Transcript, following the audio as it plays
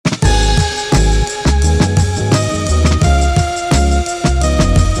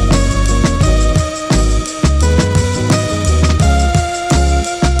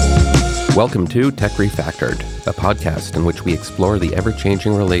Welcome to Tech Refactored, a podcast in which we explore the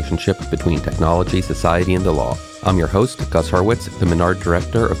ever-changing relationship between technology, society, and the law. I'm your host, Gus Hurwitz, the Menard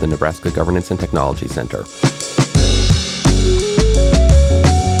Director of the Nebraska Governance and Technology Center.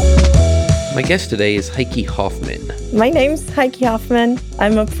 My guest today is Heike Hofmann. My name's Heike Hofmann.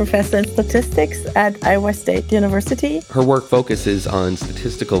 I'm a professor in statistics at Iowa State University. Her work focuses on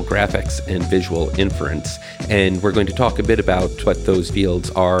statistical graphics and visual inference, and we're going to talk a bit about what those fields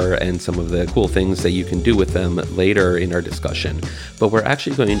are and some of the cool things that you can do with them later in our discussion. But we're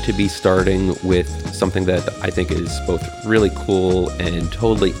actually going to be starting with something that I think is both really cool and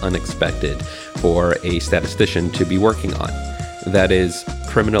totally unexpected for a statistician to be working on. That is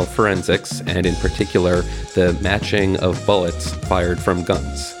criminal forensics, and in particular, the matching of bullets fired from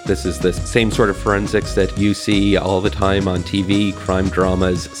guns. This is the same sort of forensics that you see all the time on TV, crime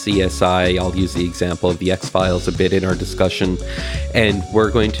dramas, CSI. I'll use the example of the X-Files a bit in our discussion. And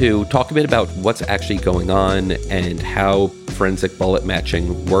we're going to talk a bit about what's actually going on and how forensic bullet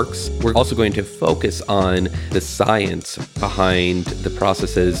matching works. We're also going to focus on the science behind the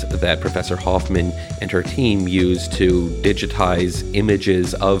processes that Professor Hofmann and her team use to digitize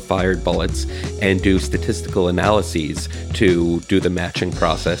images of fired bullets and do statistical analyses to do the matching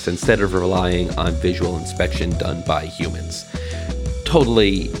process instead of relying on visual inspection done by humans.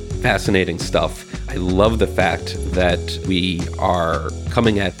 Totally fascinating stuff. I love the fact that we are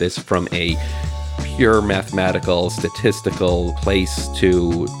coming at this from a pure mathematical, statistical place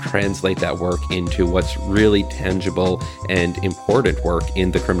to translate that work into what's really tangible and important work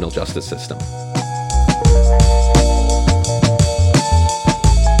in the criminal justice system.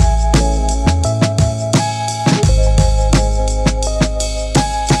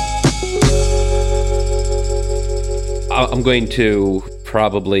 I'm going to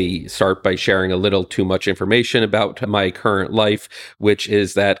probably start by sharing a little too much information about my current life, which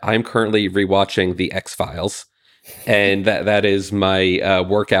is that I'm currently rewatching the X-Files. And that is my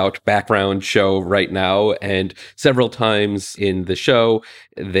workout background show right now. And several times in the show,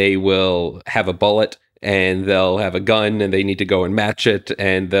 they will have a bullet and they'll have a gun and they need to go and match it,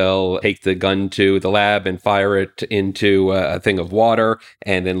 and they'll take the gun to the lab and fire it into a thing of water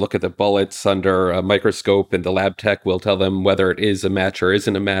and then look at the bullets under a microscope, and the lab tech will tell them whether it is a match or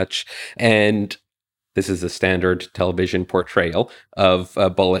isn't a match. And this is a standard television portrayal of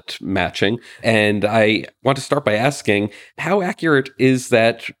bullet matching. And I want to start by asking, how accurate is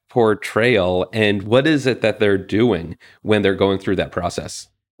that portrayal, and what is it that they're doing when they're going through that process?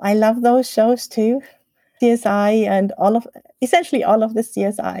 I love those shows too. CSI and essentially all of the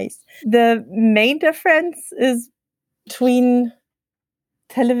CSIs. The main difference is between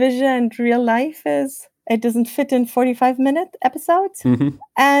television and real life is it doesn't fit in 45-minute episodes. Mm-hmm.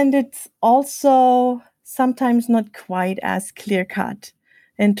 And it's also sometimes not quite as clear-cut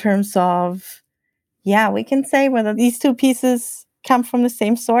in terms of, we can say whether these two pieces come from the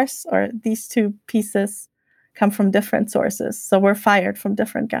same source or these two pieces come from different sources. So we're fired from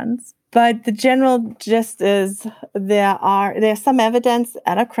different guns. But the general gist is there's some evidence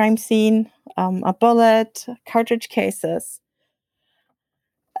at a crime scene, a bullet, cartridge cases.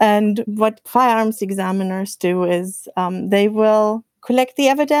 And what firearms examiners do is they will collect the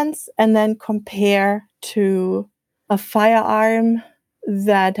evidence and then compare to a firearm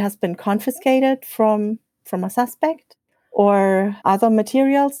that has been confiscated from a suspect or other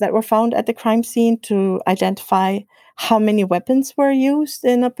materials that were found at the crime scene to identify how many weapons were used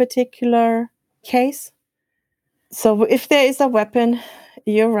in a particular case. So if there is a weapon,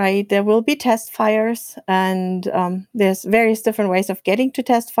 you're right, there will be test fires, and there's various different ways of getting to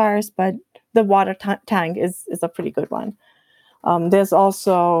test fires, but the water tank is a pretty good one. There's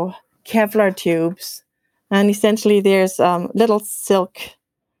also Kevlar tubes, and essentially there's little silk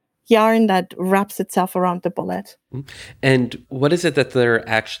yarn that wraps itself around the bullet. And what is it that they're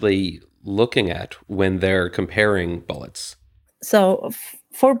actually looking at when they're comparing bullets? So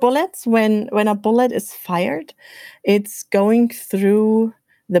for bullets, when a bullet is fired, it's going through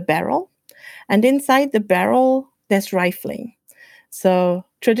the barrel, and inside the barrel there's rifling. So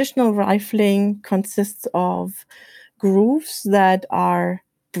traditional rifling consists of grooves that are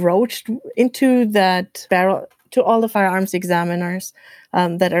broached into that barrel. To all the firearms examiners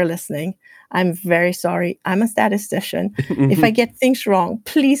that are listening, I'm very sorry. I'm a statistician. If I get things wrong,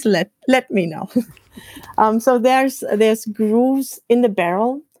 please let me know. So there's grooves in the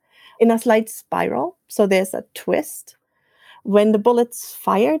barrel in a slight spiral. So there's a twist. When the bullet's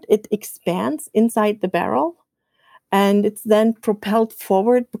fired, it expands inside the barrel, and it's then propelled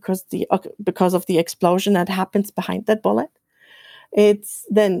forward because of the explosion that happens behind that bullet. It's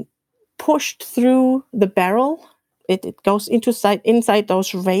then pushed through the barrel It goes inside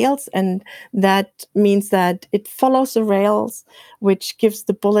those rails, and that means that it follows the rails, which gives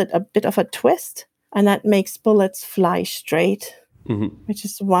the bullet a bit of a twist, and that makes bullets fly straight, which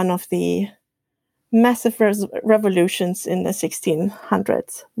is one of the massive revolutions in the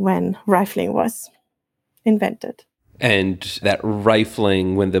 1600s when rifling was invented. And that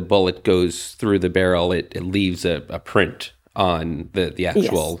rifling, when the bullet goes through the barrel, it leaves a print on the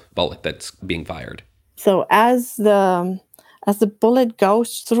actual bullet that's being fired. So as the bullet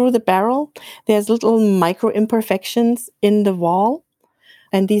goes through the barrel, there's little micro imperfections in the wall,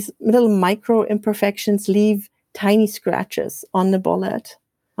 and these little micro imperfections leave tiny scratches on the bullet.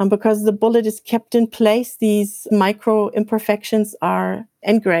 Because the bullet is kept in place, these micro imperfections are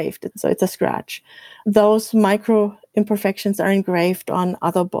engraved, so it's a scratch. Those micro imperfections are engraved on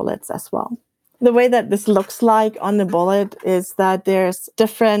other bullets as well. The way that this looks like on the bullet is that there's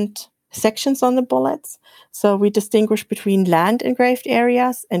different sections on the bullets. So we distinguish between land engraved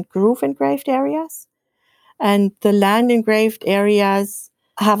areas and groove engraved areas. And the land engraved areas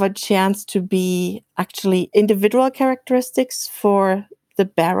have a chance to be actually individual characteristics for the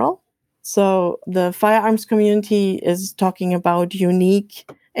barrel. So the firearms community is talking about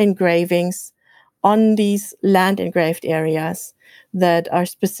unique engravings on these land engraved areas that are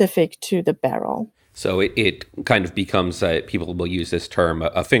specific to the barrel. So it kind of becomes, people will use this term,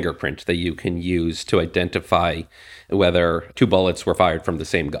 a fingerprint that you can use to identify whether two bullets were fired from the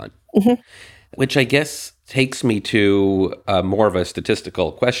same gun. Mm-hmm. Which I guess takes me to more of a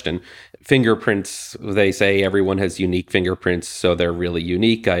statistical question. Fingerprints, they say everyone has unique fingerprints, so they're really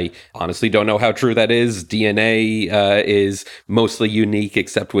unique. I honestly don't know how true that is. DNA is mostly unique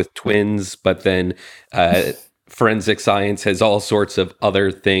except with twins, but then forensic science has all sorts of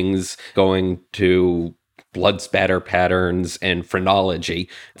other things going to blood spatter patterns and phrenology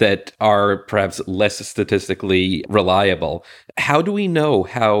that are perhaps less statistically reliable. How do we know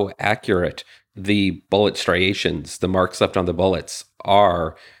how accurate the bullet striations, the marks left on the bullets,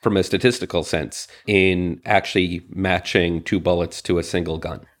 are from a statistical sense in actually matching two bullets to a single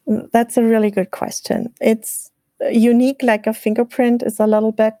gun? That's a really good question. It's unique, like a fingerprint is a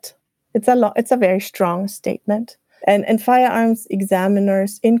little bit, it's a very strong statement. And firearms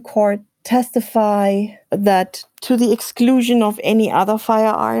examiners in court testify that to the exclusion of any other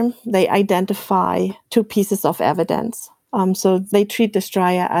firearm, they identify two pieces of evidence. So they treat the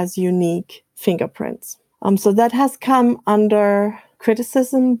stria as unique fingerprints. So that has come under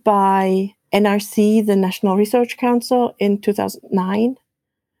criticism by NRC, the National Research Council, in 2009.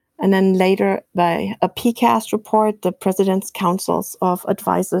 And then later by a PCAST report, the President's Councils of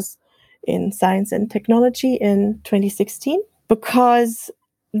Advisors in Science and Technology in 2016, because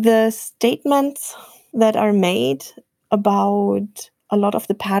the statements that are made about a lot of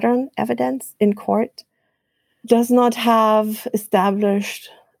the pattern evidence in court does not have established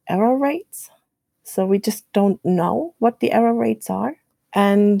error rates. So we just don't know what the error rates are.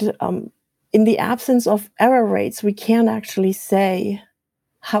 And in the absence of error rates, we can't actually say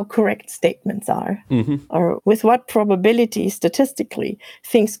how correct statements are, or with what probability statistically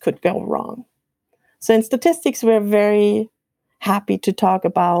things could go wrong. So in statistics, we're very happy to talk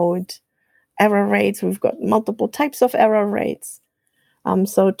about error rates. We've got multiple types of error rates.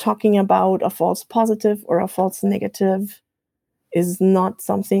 So talking about a false positive or a false negative is not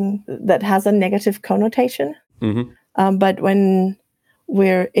something that has a negative connotation. But when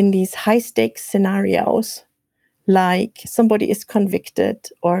we're in these high stakes scenarios, like somebody is convicted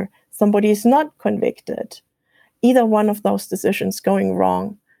or somebody is not convicted, either one of those decisions going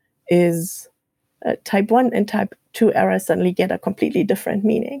wrong is type 1 and type 2 errors suddenly get a completely different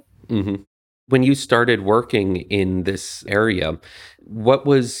meaning. When you started working in this area, what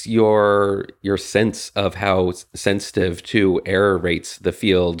was your sense of how sensitive to error rates the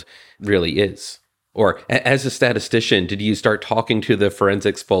field really is? Or as a statistician, did you start talking to the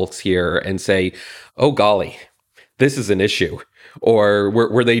forensics folks here and say, oh, golly, this is an issue? Or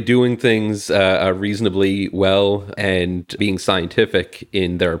were they doing things reasonably well and being scientific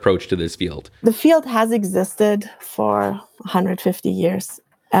in their approach to this field? The field has existed for 150 years.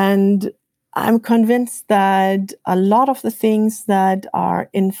 And I'm convinced that a lot of the things that are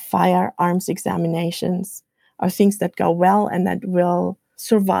in firearms examinations are things that go well and that will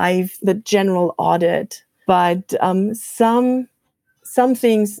survive the general audit. But some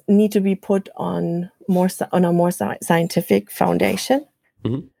things need to be put on a more scientific foundation.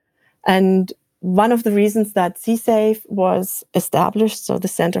 And one of the reasons that CSAFE was established, so the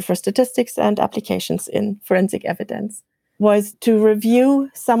Center for Statistics and Applications in Forensic Evidence, was to review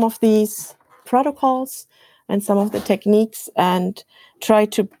some of these protocols and some of the techniques and try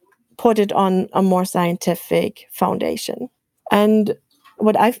to put it on a more scientific foundation. And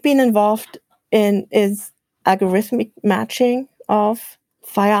what I've been involved in is algorithmic matching of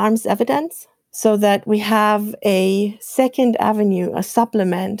firearms evidence so that we have a second avenue, a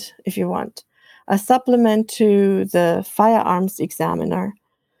supplement, if you want, a supplement to the firearms examiner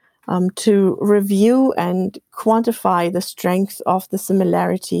to review and quantify the strength of the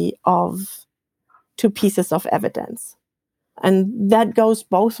similarity of two pieces of evidence. And that goes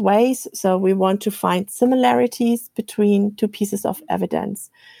both ways. So we want to find similarities between two pieces of evidence.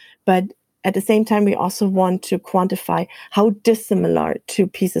 But at the same time, we also want to quantify how dissimilar two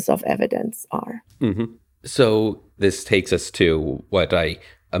pieces of evidence are. Mm-hmm. So this takes us to what I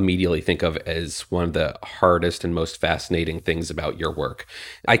immediately think of as one of the hardest and most fascinating things about your work.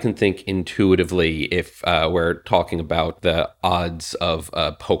 I can think intuitively if we're talking about the odds of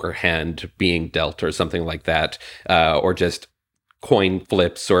a poker hand being dealt or something like that, or just coin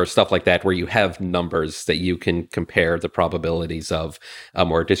flips or stuff like that, where you have numbers that you can compare the probabilities of,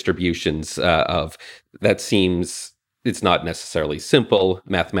 or distributions of. That seems, it's not necessarily simple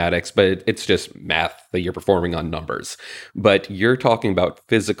mathematics, but it's just math that you're performing on numbers. But you're talking about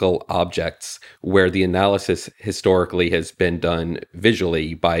physical objects where the analysis historically has been done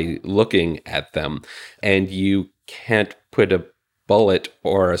visually by looking at them, and you can't put a bullet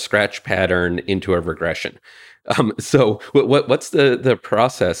or a scratch pattern into a regression. So what's the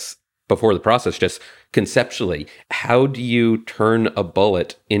process before the process, just conceptually? How do you turn a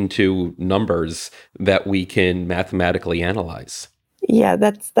bullet into numbers that we can mathematically analyze? Yeah,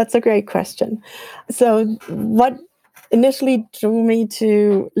 that's a great question. So what initially drew me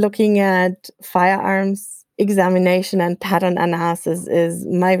to looking at firearms examination and pattern analysis is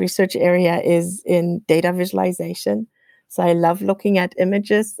my research area is in data visualization. So I love looking at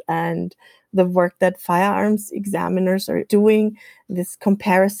images and the work that firearms examiners are doing, this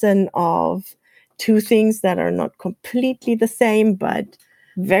comparison of two things that are not completely the same, but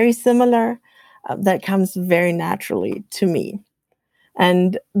very similar, that comes very naturally to me.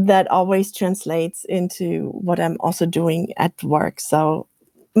 And that always translates into what I'm also doing at work. So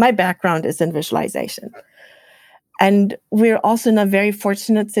my background is in visualization. And we're also in a very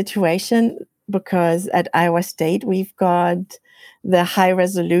fortunate situation because at Iowa State, we've got the high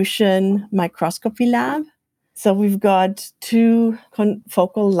resolution microscopy lab. So we've got two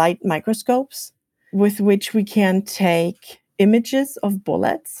confocal light microscopes with which we can take images of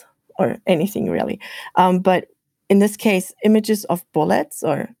bullets or anything really. But in this case, images of bullets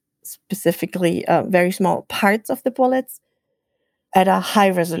or specifically very small parts of the bullets at a high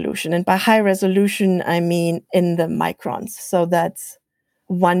resolution. And by high resolution, I mean in the microns. So that's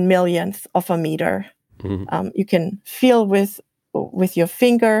 1/1,000,000th of a meter. You can feel with your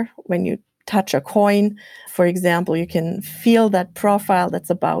finger when you touch a coin. For example, you can feel that profile that's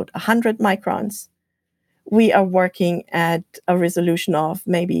about 100 microns. We are working at a resolution of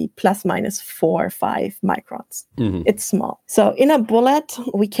maybe plus minus 4 or 5 microns. Mm-hmm. It's small. So in a bullet,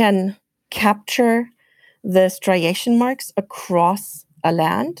 we can capture the striation marks across a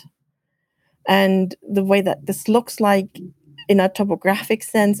land. And the way that this looks like in a topographic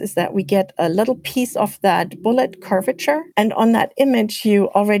sense is that we get a little piece of that bullet curvature. And on that image, you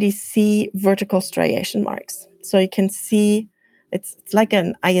already see vertical striation marks. So you can see it's like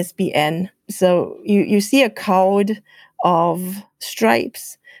an ISBN. So you see a code of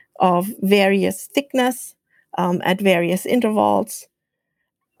stripes of various thickness at various intervals.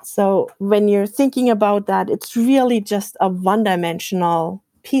 So when you're thinking about that, it's really just a one-dimensional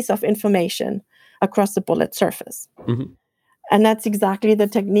piece of information across the bullet surface. Mm-hmm. And that's exactly the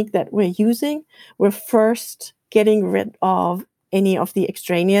technique that we're using. We're first getting rid of any of the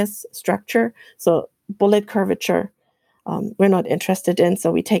extraneous structure. So bullet curvature, we're not interested in,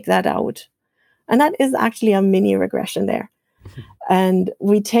 so we take that out. And that is actually a mini regression there. And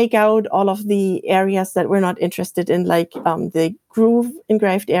we take out all of the areas that we're not interested in, like the groove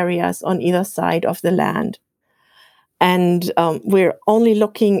engraved areas on either side of the land. And we're only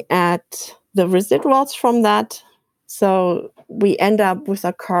looking at the residuals from that. So we end up with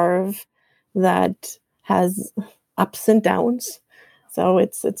a curve that has ups and downs. So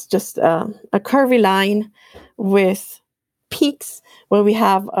it's just a curvy line with peaks where we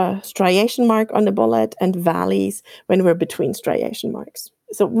have a striation mark on the bullet and valleys when we're between striation marks.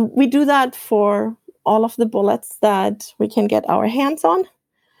 So we do that for all of the bullets that we can get our hands on.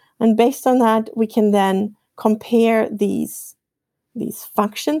 And based on that, we can then compare these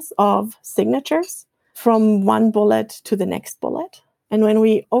functions of signatures from one bullet to the next bullet. And when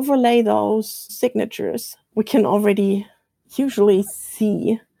we overlay those signatures, we can already usually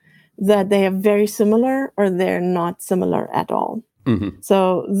see that they are very similar or they're not similar at all.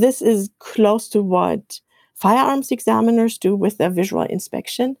 So this is close to what firearms examiners do with their visual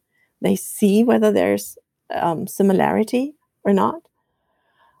inspection. They see whether there's similarity or not.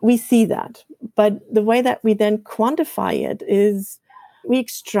 We see that. But the way that we then quantify it is we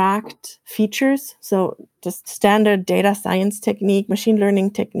extract features. So just standard data science technique, machine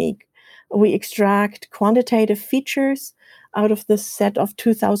learning technique. We extract quantitative features out of the set of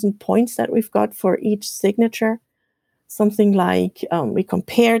 2,000 points that we've got for each signature. Something like we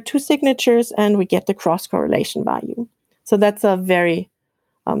compare two signatures and we get the cross correlation value. So that's a very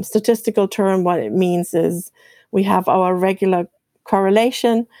statistical term. What it means is we have our regular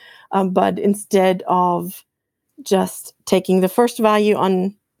correlation, but instead of just taking the first value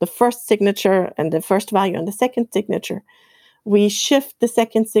on the first signature and the first value on the second signature, we shift the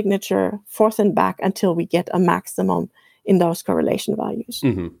second signature forth and back until we get a maximum in those correlation values.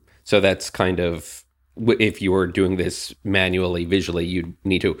 So that's kind of, if you were doing this manually, visually, you'd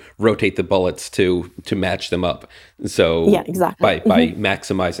need to rotate the bullets to match them up. So yeah, exactly. by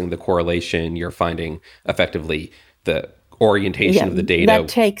maximizing the correlation, you're finding effectively the orientation of the data. That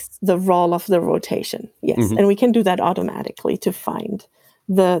takes the role of the rotation. Yes. And we can do that automatically to find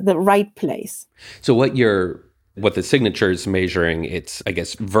the right place. So what the signature is measuring, it's, I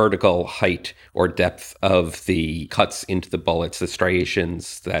guess, vertical height or depth of the cuts into the bullets, the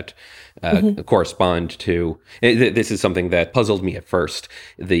striations that correspond to. This is something that puzzled me at first.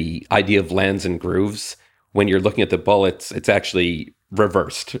 The idea of lands and grooves. When you're looking at the bullets, it's actually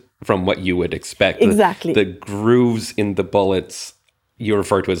reversed from what you would expect. Exactly. The grooves in the bullets you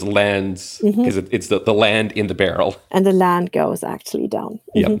refer to as lands because it's the land in the barrel. And the land goes actually down.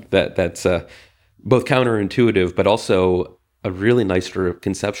 Yep, that's both counterintuitive, but also a really nice sort of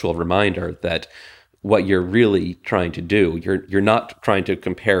conceptual reminder that what you're really trying to do, you're not trying to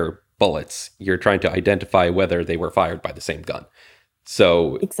compare bullets. You're trying to identify whether they were fired by the same gun.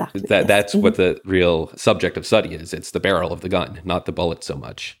 So exactly, that's what the real subject of study is. It's the barrel of the gun, not the bullet so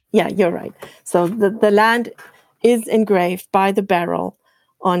much. Yeah, you're right. So the land is engraved by the barrel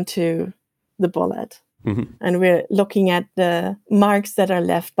onto the bullet. And we're looking at the marks that are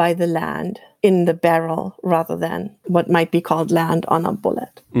left by the land in the barrel rather than what might be called land on a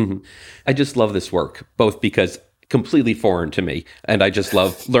bullet. I just love this work, both because completely foreign to me, and I just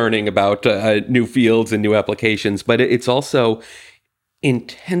love learning about new fields and new applications, but it's also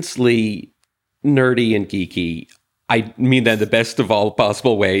intensely nerdy and geeky. I mean that in the best of all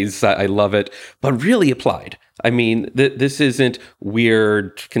possible ways. I love it, but really applied. I mean, this isn't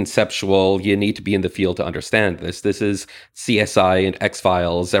weird, conceptual. You need to be in the field to understand this. This is CSI and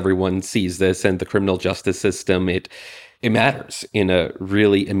X-Files. Everyone sees this, and the criminal justice system. It matters in a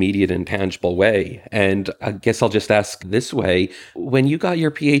really immediate and tangible way. And I guess I'll just ask this way. When you got your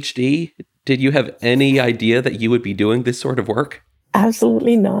PhD, did you have any idea that you would be doing this sort of work?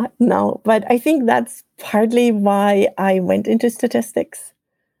 Absolutely not. No, but I think that's partly why I went into statistics.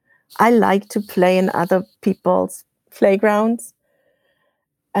 I like to play in other people's playgrounds.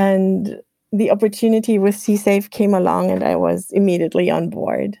 And the opportunity with CSAFE came along and I was immediately on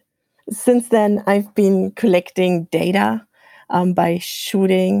board. Since then, I've been collecting data by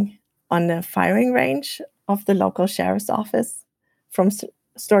shooting on the firing range of the local sheriff's office from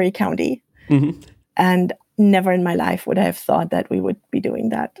Story County. And never in my life would I have thought that we would be doing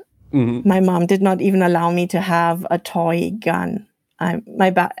that. My mom did not even allow me to have a toy gun.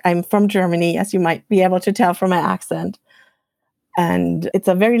 I'm from Germany, as you might be able to tell from my accent. And it's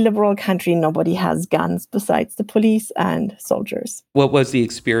a very liberal country. Nobody has guns besides the police and soldiers. What was the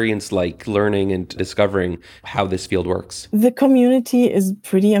experience like learning and discovering how this field works? The community is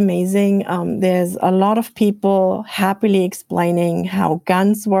pretty amazing. There's a lot of people happily explaining how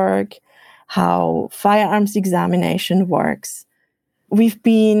guns work, how firearms examination works. We've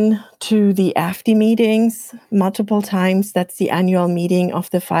been to the AFTI meetings multiple times. That's the annual meeting of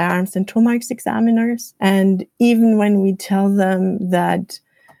the firearms and toolmarks examiners. And even when we tell them that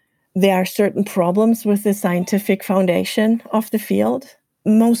there are certain problems with the scientific foundation of the field,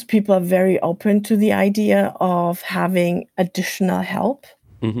 most people are very open to the idea of having additional help,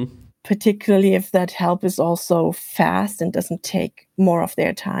 particularly if that help is also fast and doesn't take more of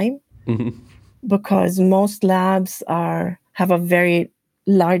their time. Because most labs have a very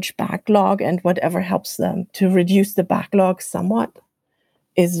large backlog, and whatever helps them to reduce the backlog somewhat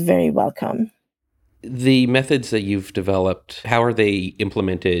is very welcome. The methods that you've developed, how are they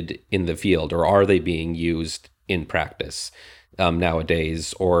implemented in the field, or are they being used in practice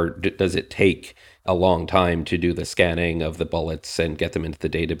nowadays? Or does it take a long time to do the scanning of the bullets and get them into the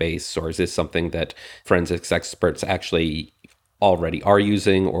database? Or is this something that forensics experts actually already are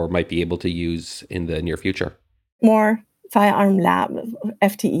using or might be able to use in the near future? More firearm lab,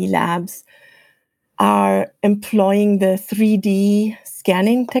 FTE labs, are employing the 3D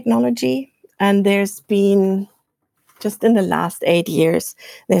scanning technology. And there's been, just in the last 8 years,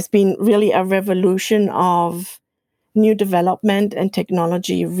 there's been really a revolution of new development and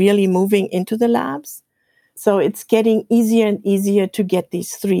technology really moving into the labs. So it's getting easier and easier to get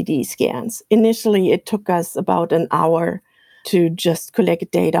these 3D scans. Initially, it took us about an hour to just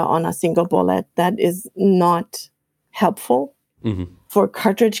collect data on a single bullet. That is not helpful. Mm-hmm. For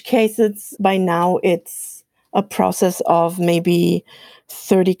cartridge cases, by now it's a process of maybe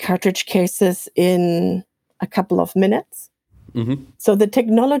 30 cartridge cases in a couple of minutes. Mm-hmm. So the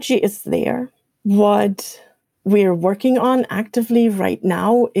technology is there. What we're working on actively right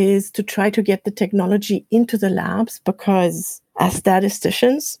now is to try to get the technology into the labs, because as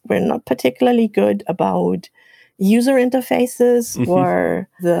statisticians, we're not particularly good about user interfaces or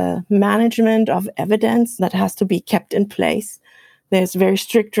the management of evidence that has to be kept in place. There's very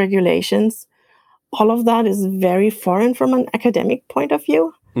strict regulations. All of that is very foreign from an academic point of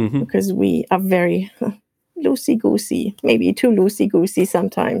view, because we are very loosey-goosey, maybe too loosey-goosey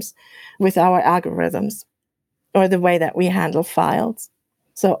sometimes with our algorithms or the way that we handle files.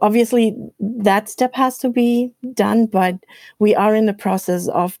 So obviously that step has to be done, but we are in the process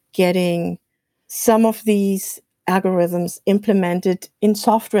of getting some of these algorithms implemented in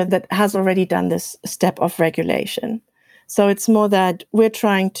software that has already done this step of regulation. So it's more that we're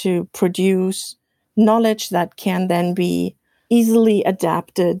trying to produce knowledge that can then be easily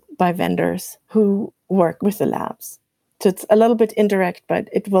adapted by vendors who work with the labs. So it's a little bit indirect, but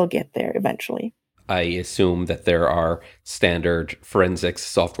it will get there eventually. I assume that there are standard forensics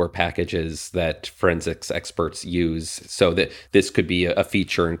software packages that forensics experts use, so that this could be a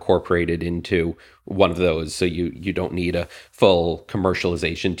feature incorporated into one of those. So you don't need a full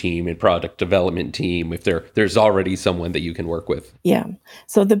commercialization team and product development team if there's already someone that you can work with. Yeah.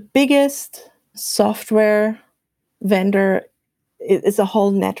 So the biggest software vendor is a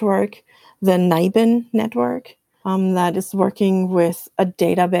whole network, the NIBIN network, that is working with a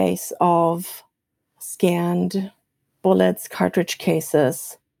database of scanned bullets, cartridge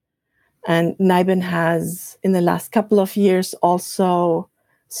cases. And NIBIN has, in the last couple of years, also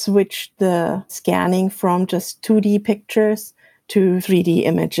switched the scanning from just 2D pictures to 3D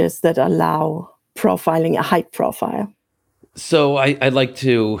images that allow profiling a height profile. So I'd like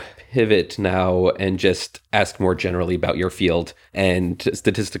to pivot now and just ask more generally about your field and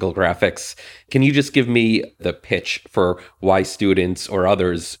statistical graphics. Can you just give me the pitch for why students or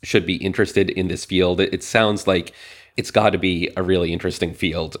others should be interested in this field? It sounds like it's got to be a really interesting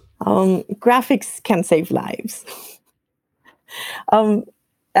field. Graphics can save lives. And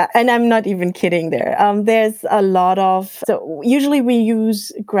I'm not even kidding there. There's a lot of, so usually we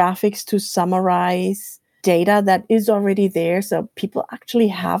use graphics to summarize data that is already there. So people actually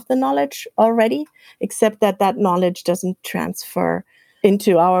have the knowledge already, except that that knowledge doesn't transfer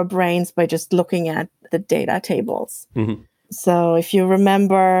into our brains by just looking at the data tables. Mm-hmm. So if you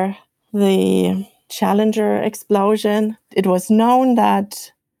remember the Challenger explosion, it was known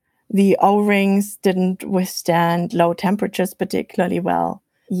that the O-rings didn't withstand low temperatures particularly well.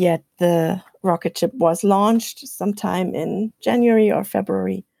 Yet the rocket ship was launched sometime in January or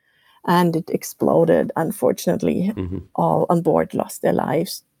February, and it exploded. Unfortunately, all on board lost their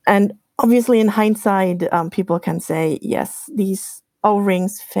lives. And obviously, in hindsight, people can say, yes, these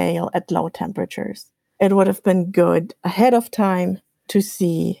O-rings fail at low temperatures. It would have been good ahead of time to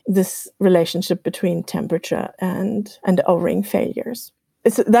see this relationship between temperature and O-ring failures.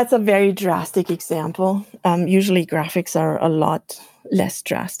 That's a very drastic example. Usually graphics are a lot less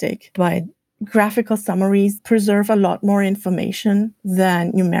drastic, but graphical summaries preserve a lot more information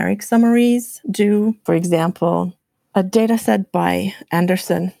than numeric summaries do. For example, a data set by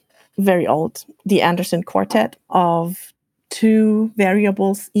Anderson, very old, the Anderson quartet of 2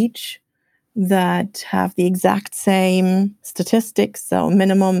 variables each that have the exact same statistics, so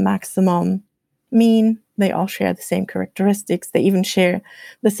minimum, maximum, mean. They all share the same characteristics. They even share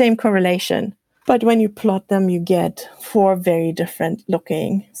the same correlation. But when you plot them, you get 4 very different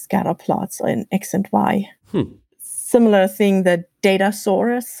looking scatter plots in X and Y. Similar thing, the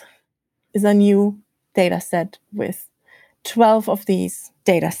Datasaurus is a new data set with 12 of these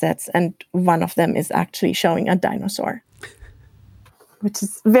data sets, and one of them is actually showing a dinosaur, which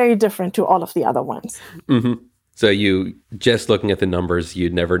is very different to all of the other ones. Mm-hmm. So you, just looking at the numbers,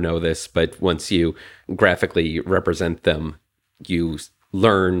 you'd never know this, but once you graphically represent them, you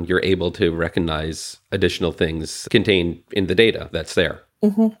learn, you're able to recognize additional things contained in the data that's there.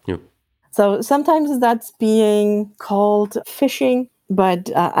 Mm-hmm. Yeah. So sometimes that's being called phishing,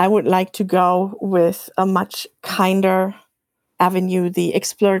 But I would like to go with a much kinder avenue, the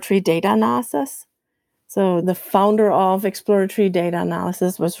exploratory data analysis. So the founder of exploratory data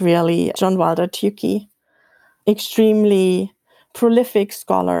analysis was really John Wilder Tukey, extremely prolific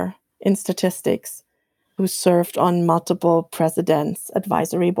scholar in statistics who served on multiple presidents'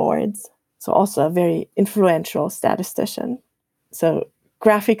 advisory boards. So also a very influential statistician. So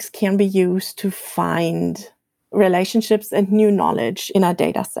graphics can be used to find relationships and new knowledge in a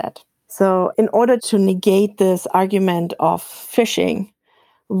data set. So in order to negate this argument of phishing,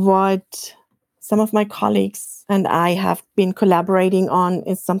 what some of my colleagues and I have been collaborating on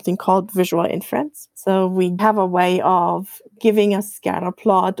is something called visual inference. So we have a way of giving a scatter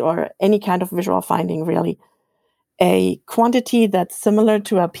plot or any kind of visual finding, really, a quantity that's similar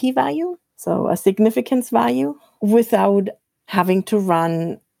to a p-value, so a significance value, without having to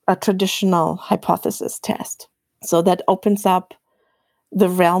run a traditional hypothesis test. So that opens up the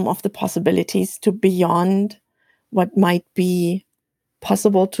realm of the possibilities to beyond what might be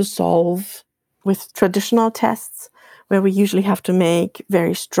possible to solve with traditional tests, where we usually have to make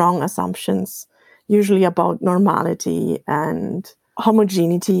very strong assumptions, usually about normality and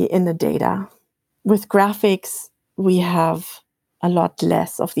homogeneity in the data. With graphics, we have a lot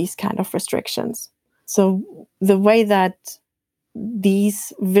less of these kind of restrictions. So the way that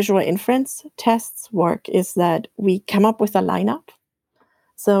these visual inference tests work is that we come up with a lineup.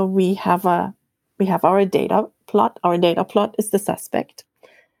 So we have our data plot. Our data plot is the suspect.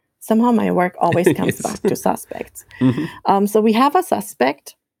 Somehow my work always comes Yes. back to suspects. Mm-hmm. So we have a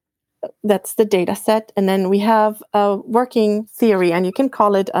suspect. That's the data set. And then we have a working theory, and you can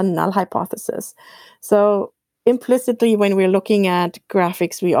call it a null hypothesis. So implicitly, when we're looking at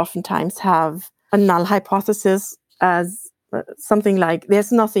graphics, we oftentimes have a null hypothesis as something like,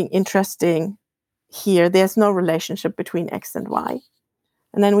 there's nothing interesting here. There's no relationship between X and Y.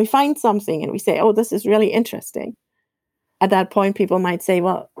 And then we find something and we say, oh, this is really interesting. At that point, people might say,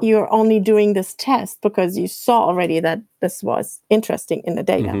 well, you're only doing this test because you saw already that this was interesting in the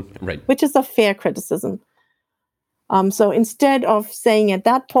data, Mm-hmm. Right. which is a fair criticism. So instead of saying at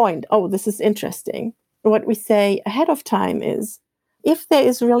that point, oh, this is interesting, what we say ahead of time is, if there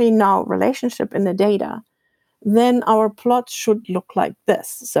is really no relationship in the data, then our plot should look like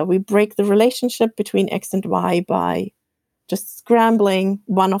this. So we break the relationship between X and Y by just scrambling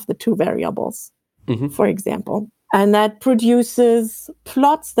one of the two variables, Mm-hmm. for example. And that produces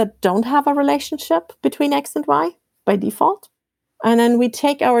plots that don't have a relationship between X and Y by default. And then we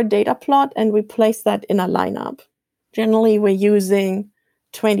take our data plot and we place that in a lineup. Generally, we're using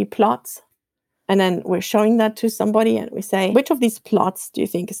 20 plots. And then we're showing that to somebody and we say, which of these plots do you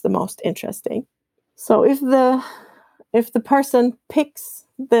think is the most interesting? So if the person picks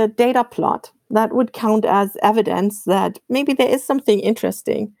the data plot, that would count as evidence that maybe there is something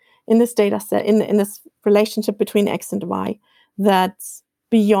interesting in this data set, in this relationship between X and Y, that's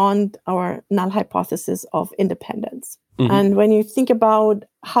beyond our null hypothesis of independence. Mm-hmm. And when you think about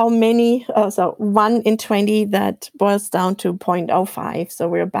how many, so 1 in 20, that boils down to 0.05. So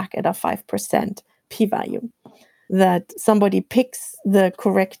we're back at a 5% p-value, that somebody picks the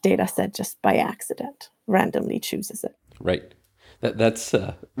correct data set just by accident, randomly chooses it. Right. That's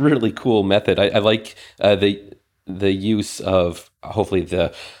a really cool method. I like the use of, hopefully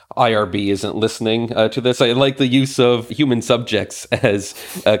the IRB isn't listening to this. I like the use of human subjects as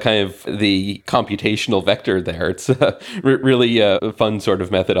kind of the computational vector there. It's really a fun sort of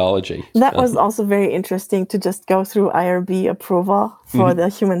methodology. That was also very interesting to just go through IRB approval for Mm-hmm. the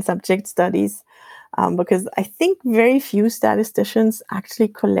human subject studies, because I think very few statisticians actually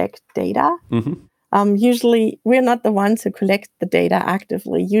collect data. Mm-hmm. Usually, we're not the ones who collect the data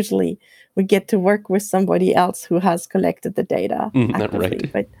actively. Usually, we get to work with somebody else who has collected the data actively.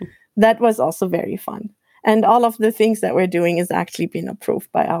 Right. But that was also very fun. And all of the things that we're doing is actually being approved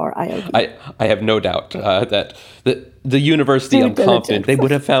by our IRB. I have no doubt that the university, I'm confident, they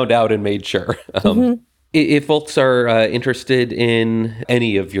would have found out and made sure. If folks are interested in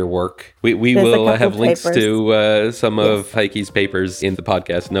any of your work, we will have links to some of Heike's papers in the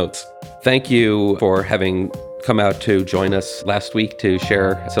podcast notes. Thank you for having come out to join us last week to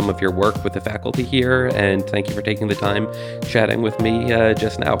share some of your work with the faculty here, and thank you for taking the time chatting with me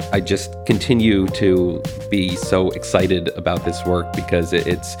just now. I just continue to be so excited about this work because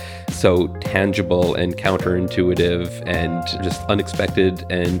it's so tangible and counterintuitive and just unexpected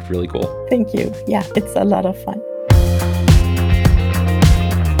and really cool. Thank you. Yeah, it's a lot of fun.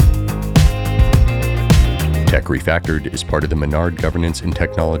 Tech Refactored is part of the Menard Governance and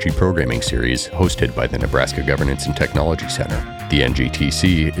Technology Programming Series hosted by the Nebraska Governance and Technology Center. The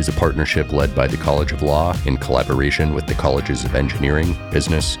NGTC is a partnership led by the College of Law in collaboration with the Colleges of Engineering,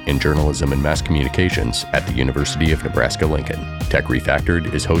 Business, and Journalism and Mass Communications at the University of Nebraska-Lincoln. Tech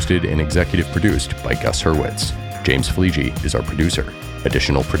Refactored is hosted and executive produced by Gus Hurwitz. James Fleege is our producer.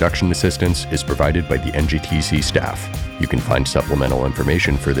 Additional production assistance is provided by the NGTC staff. You can find supplemental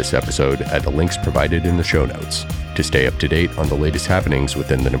information for this episode at the links provided in the show notes. To stay up to date on the latest happenings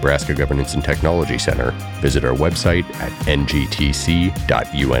within the Nebraska Governance and Technology Center, visit our website at ngtc.unl.edu.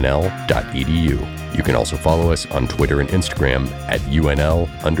 You can also follow us on Twitter and Instagram at UNL_NGTC.